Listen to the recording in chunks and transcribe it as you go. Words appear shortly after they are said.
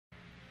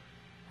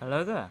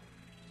Hello there,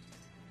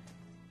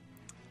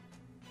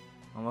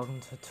 and welcome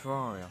to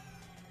Terraria.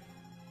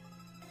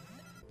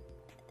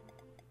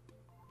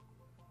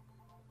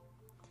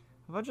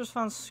 Have I just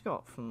found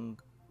Scott from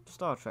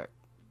Star Trek?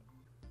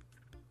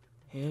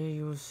 Here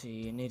you will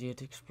see an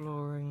idiot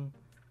exploring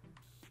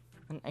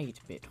an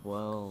 8-bit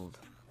world.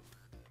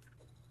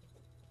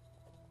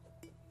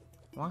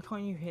 Why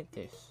can't you hit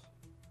this?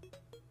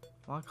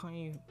 Why can't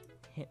you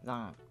hit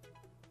that?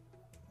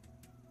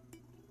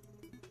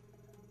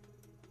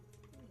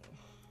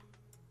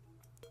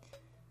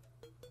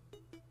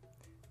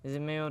 Is it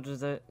me, or do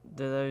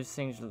those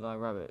things look like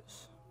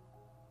rabbits?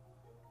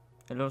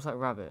 It looks like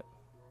rabbit,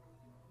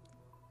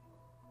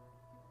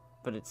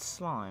 but it's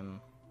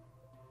slime.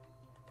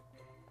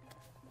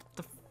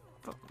 The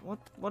fuck?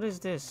 What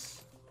is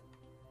this?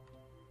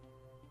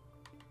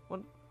 What?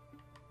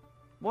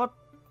 What?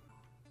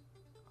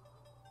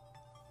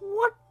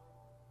 What?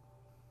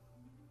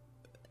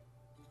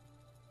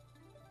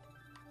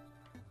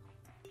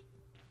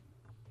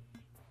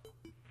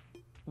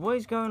 What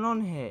is going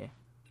on here?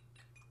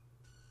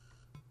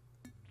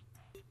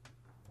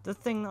 The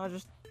thing that I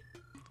just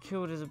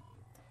killed is a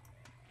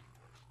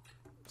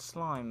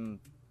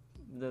slime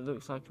that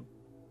looks like a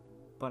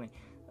bunny.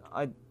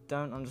 I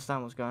don't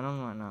understand what's going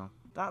on right now.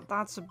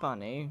 That's a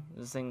bunny,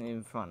 the thing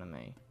in front of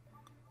me.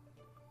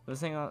 The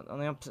thing on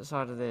the opposite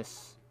side of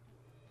this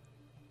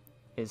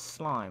is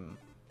slime.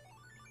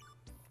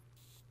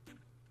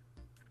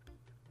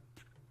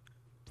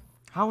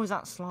 How is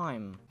that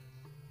slime?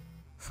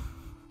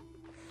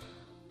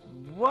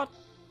 What?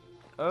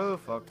 Oh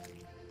fuck.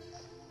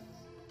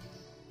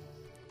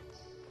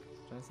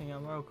 Don't think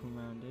I'm welcome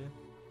around here.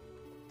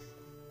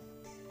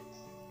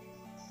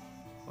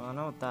 Well, I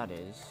know what that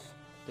is.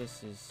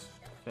 This is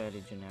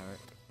fairly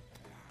generic.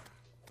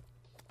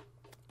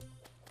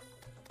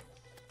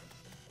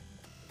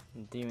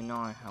 Demon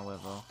Eye,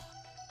 however,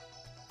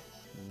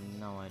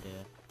 no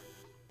idea.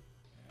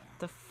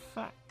 The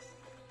fact,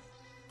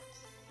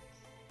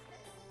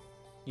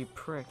 you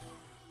prick.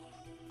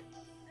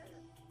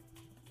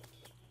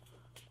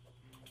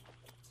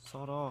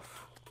 Sod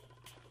off.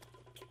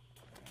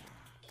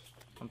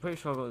 I'm pretty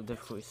sure I got the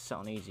difficulty set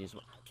on easy as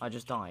well. I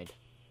just died.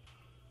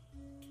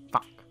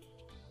 Fuck.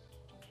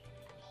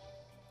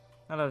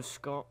 Hello,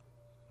 Scott.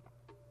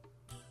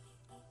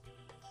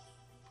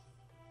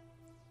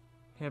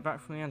 Here,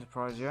 back from the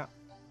Enterprise yet?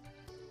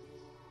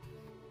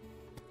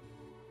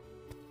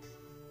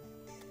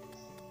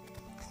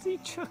 Is he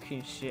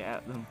chucking shit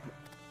at them?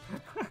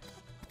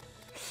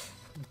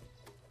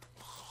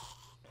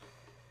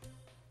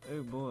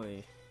 Oh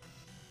boy.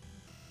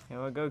 Here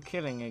I go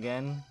killing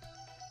again.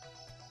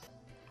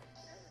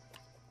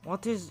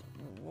 What's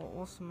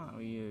the matter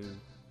with you?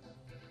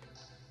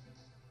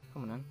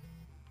 Come on in.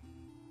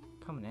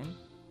 Coming in.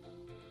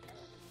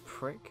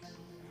 Prick.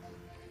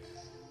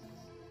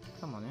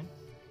 Come on in.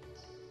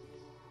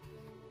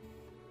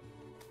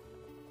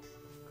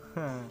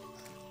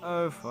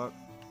 Oh fuck.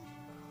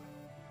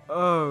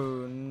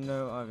 Oh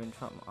no,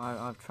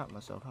 I've trapped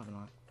myself, haven't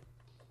I?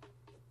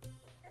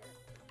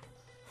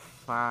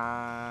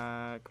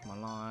 Fuck my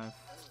life.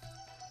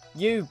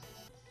 You.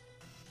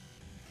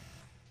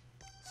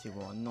 See,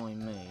 what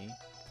annoying me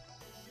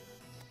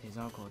is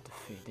I've got to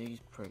defeat these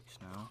pricks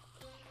now,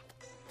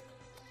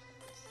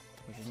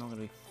 which is not going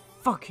to be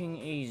fucking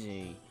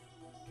easy.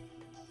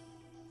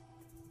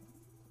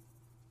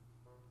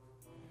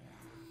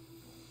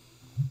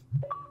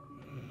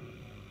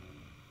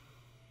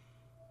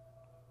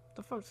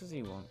 The fuck does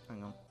he want?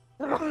 Hang on.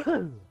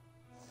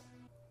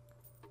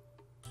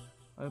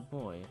 Oh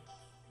boy,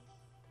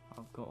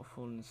 I've got a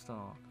falling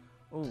star.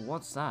 Oh,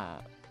 what's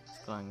that?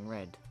 It's glowing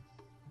red.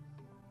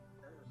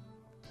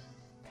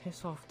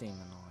 Piss off, Demon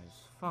Eyes.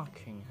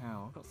 Fucking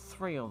hell. I've got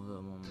 3 of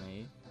them on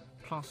me.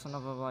 Plus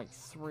another, like,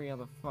 3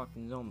 other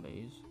fucking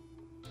zombies.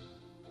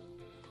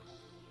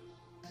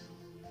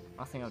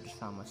 I think I've just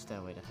found my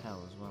stairway to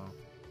hell as well.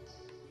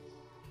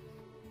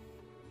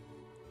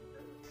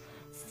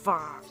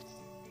 Fuck!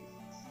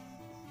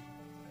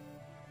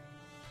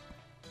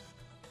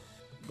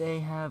 They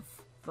have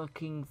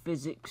fucking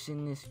physics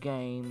in this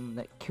game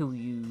that kill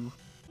you.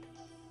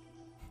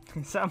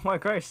 Is that my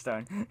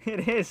gravestone?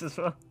 It is as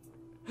well.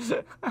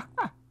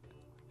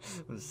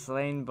 Was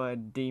slain by a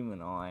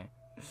demon eye.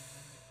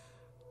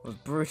 Was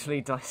brutally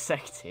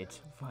dissected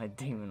by a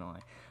demon eye.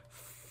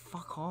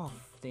 Fuck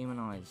off, demon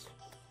eyes.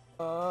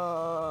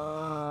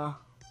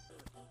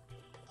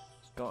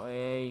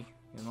 Scotty,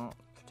 you're not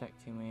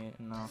protecting me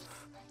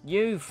enough.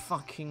 You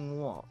fucking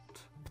what?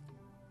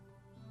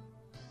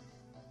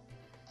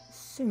 As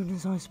soon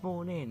as I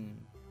spawn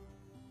in,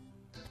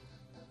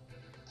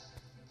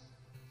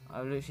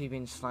 I've literally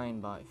been slain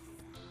by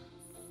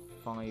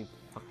 5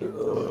 fucking.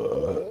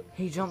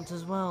 He jumped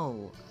as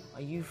well.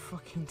 Are you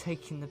fucking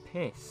taking the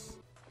piss?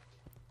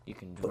 You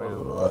can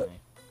drown with me.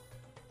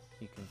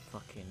 You can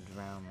fucking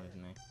drown with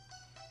me.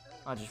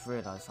 I just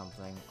realised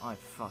something. I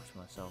fucked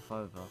myself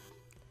over.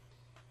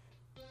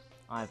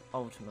 I've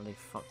ultimately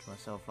fucked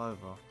myself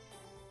over.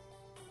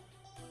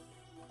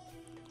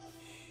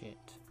 Shit.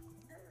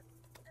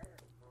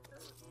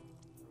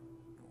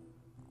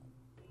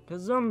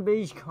 Cause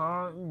zombies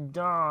can't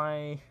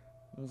die.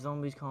 And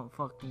zombies can't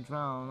fucking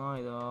drown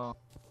either.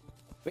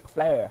 Ric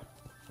Flair,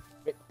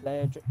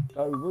 drip,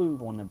 go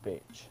move on the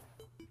bitch.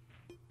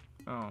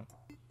 Oh.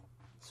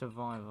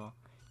 Survivor.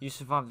 You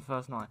survived the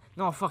first night.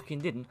 No, I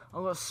fucking didn't.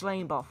 I got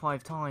slain about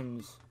 5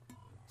 times.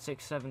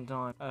 6, 7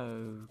 times.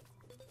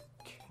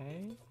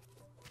 Okay.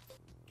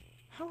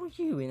 How are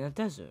you in a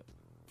desert?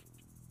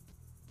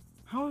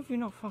 How have you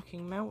not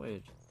fucking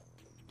melted?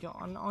 You're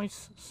an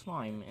ice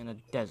slime in a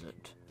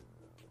desert.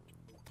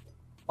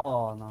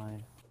 Oh no.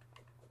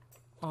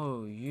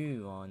 Oh,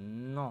 you are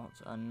not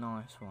a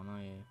nice one,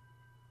 are you?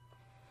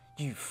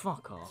 You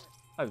fucker.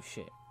 Oh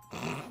shit.